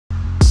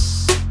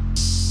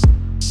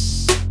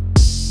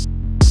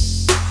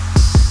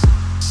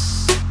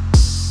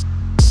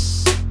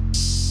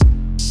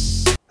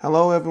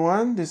Hello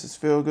everyone, this is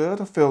FeelGood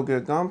of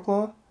FeelGood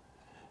Gunpla,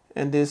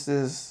 and this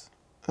is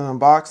an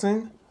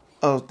unboxing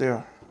of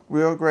the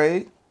real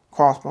grade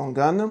Crossbone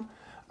Gundam.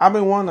 I've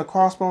been wanting a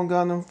Crossbone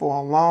Gundam for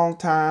a long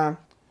time,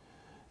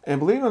 and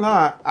believe it or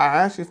not, I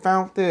actually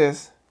found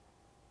this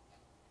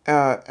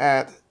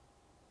at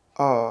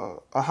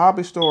a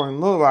hobby store in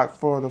Little Rock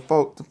for the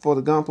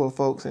Gunpla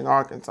folks in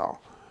Arkansas.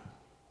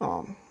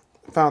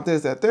 Found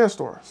this at their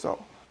store,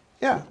 so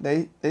yeah,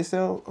 they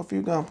sell a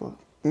few Gunpla.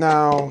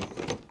 Now,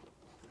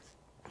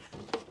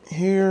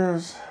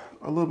 here's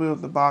a little bit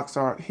of the box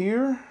art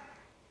here.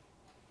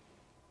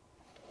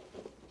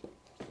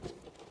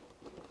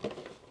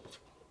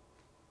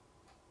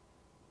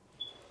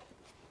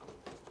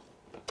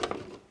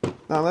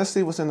 Now let's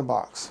see what's in the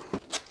box.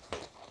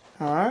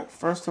 All right,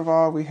 first of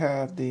all, we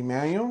have the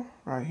manual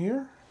right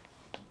here.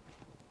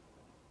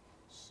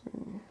 Let's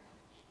see.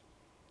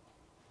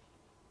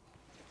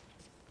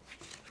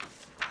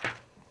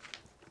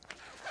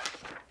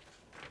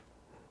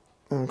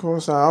 And of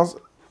course,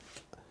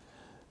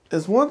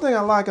 it's one thing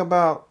I like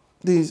about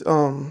these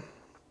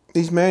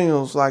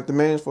manuals, like the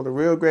manuals for the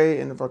real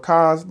grade and the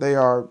Verkaz. They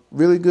are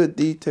really good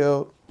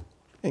detailed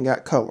and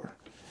got color.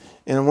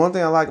 And one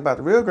thing I like about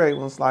the real grade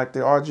ones, like the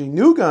RG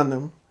New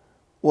Gundam,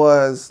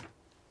 was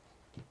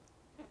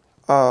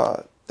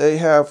they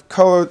have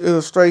colored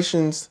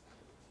illustrations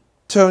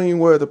telling you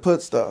where to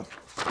put stuff.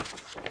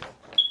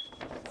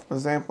 For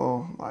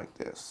example, like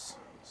this.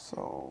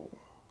 So,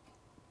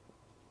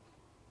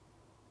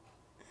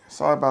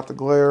 sorry about the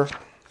glare.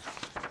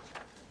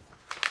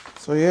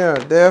 So yeah,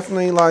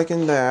 definitely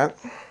liking that.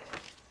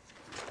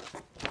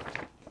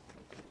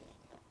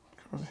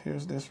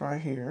 Here's this right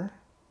here.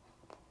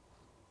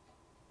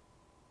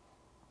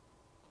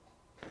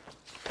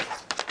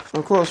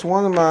 Of course,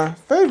 one of my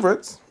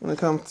favorites when it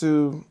comes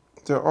to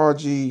the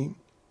RG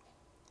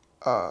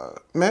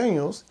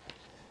manuals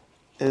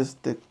is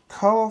the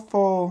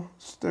colorful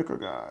sticker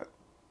guide.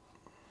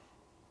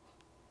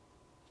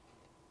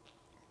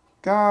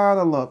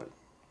 Gotta love it.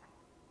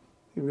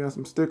 Here we got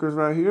some stickers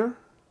right here.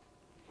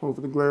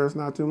 Hopefully the glare is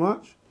not too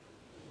much.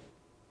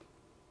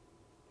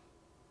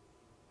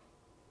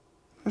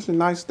 Actually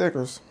nice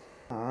stickers.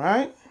 All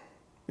right,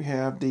 we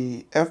have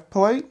the F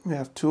plate. We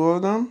have two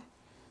of them.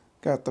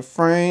 Got the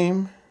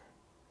frame.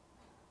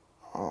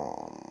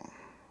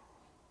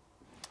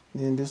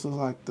 Then this is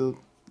like the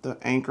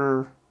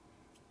anchor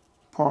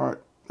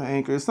part. The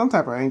anchor is some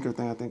type of anchor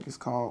thing, I think it's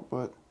called.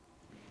 But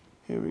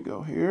here we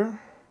go here.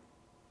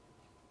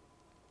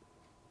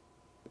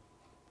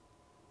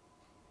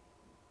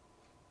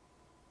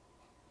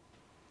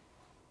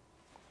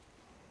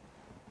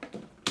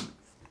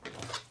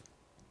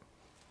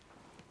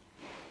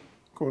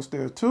 Of course,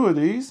 there are two of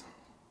these.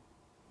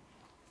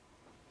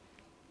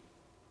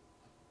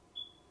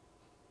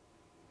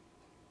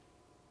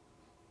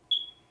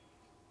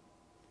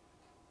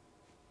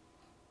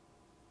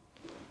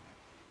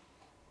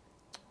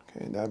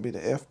 Okay, that'd be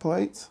the F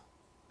plates.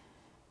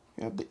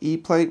 You have the E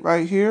plate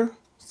right here.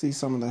 See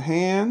some of the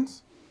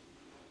hands,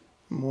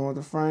 more of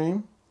the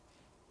frame.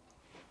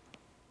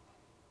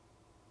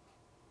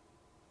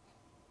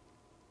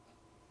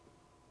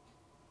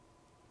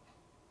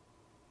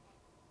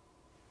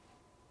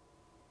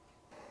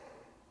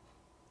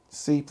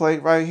 C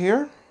plate right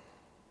here.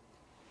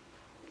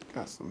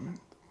 Got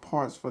some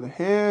parts for the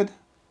head.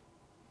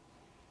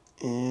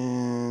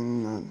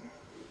 And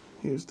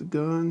here's the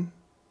gun.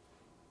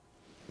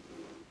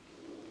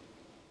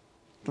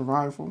 The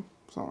rifle,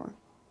 sorry.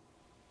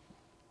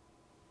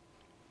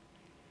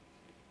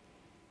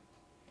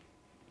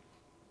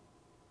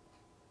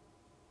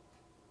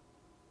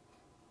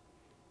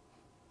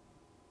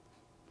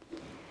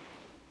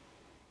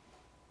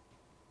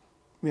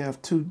 We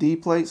have two D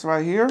plates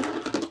right here.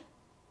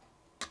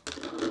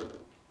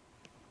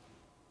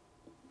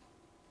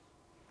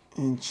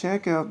 And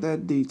check out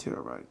that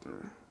detail right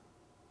there.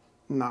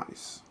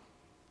 Nice.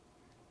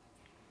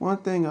 One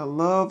thing I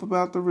love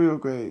about the real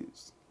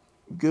grades,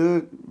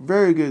 good,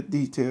 very good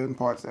detail and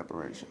part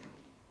separation.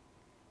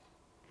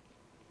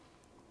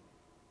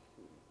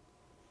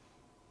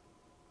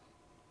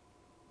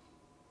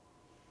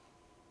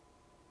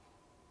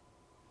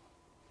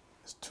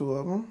 There's two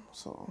of them,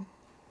 so.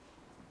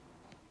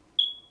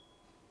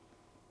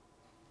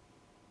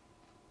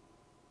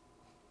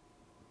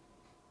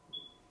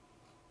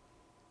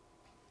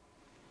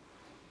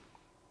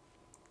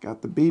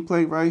 Got the B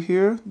plate right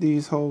here.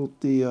 These hold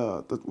the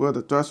where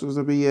the thrusters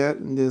will be at,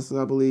 and this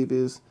I believe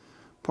is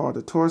part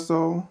of the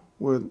torso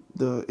where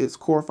its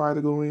core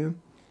fighter go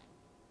in.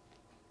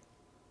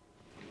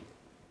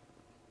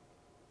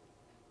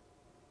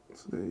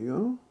 So there you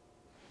go.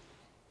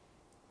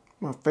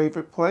 My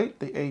favorite plate,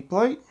 the A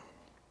plate.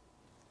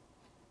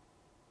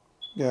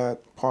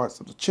 Got parts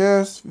of the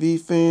chest, V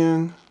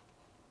fin,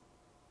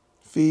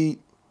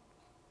 feet,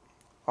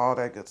 all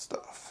that good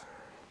stuff.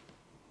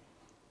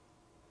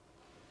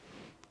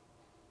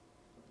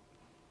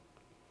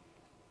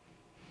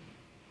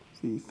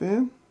 V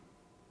fin.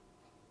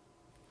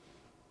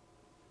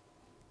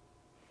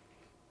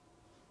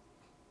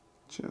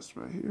 Chest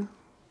right here.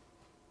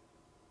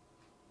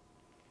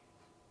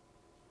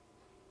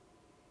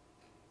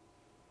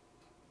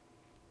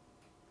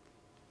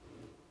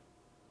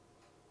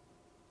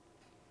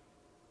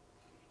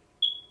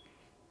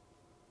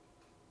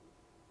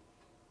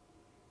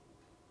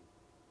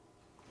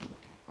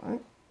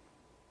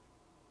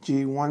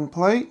 G1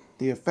 plate,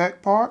 the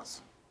effect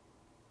parts,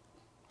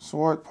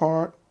 sword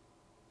part.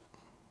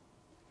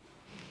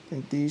 I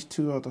think these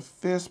two are the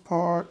fist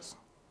parts.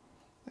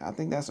 I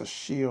think that's a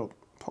shield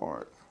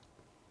part.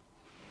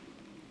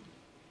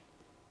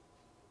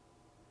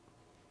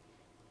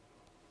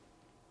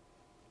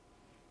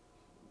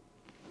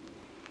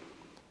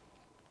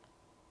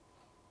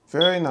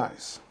 Very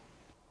nice.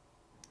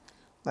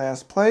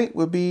 Last plate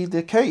would be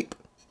the cape.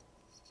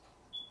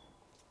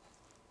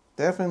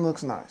 Definitely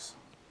looks nice.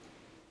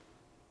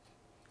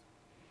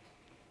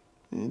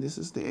 And this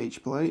is the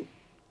H plate.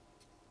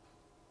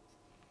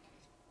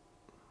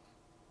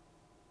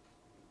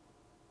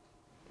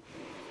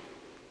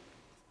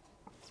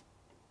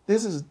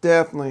 This is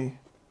definitely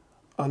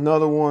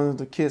another one of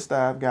the kits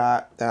that I've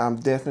got that I'm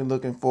definitely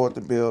looking forward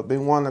to build.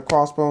 Been wanting a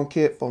Crossbone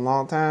kit for a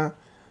long time.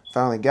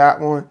 Finally got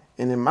one.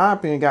 And in my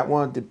opinion, got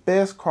one of the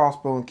best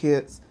Crossbone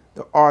kits,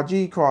 the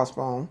RG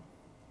Crossbone.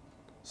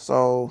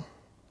 So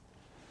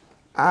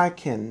I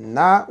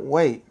cannot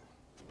wait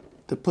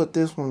to put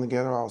this one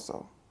together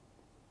also.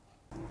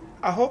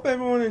 I hope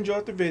everyone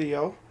enjoyed the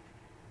video.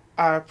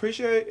 I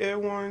appreciate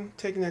everyone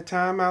taking the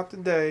time out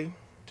today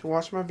to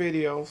watch my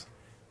videos.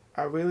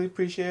 I really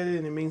appreciate it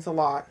and it means a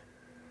lot.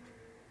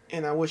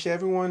 And I wish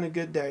everyone a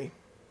good day.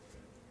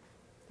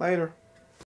 Later.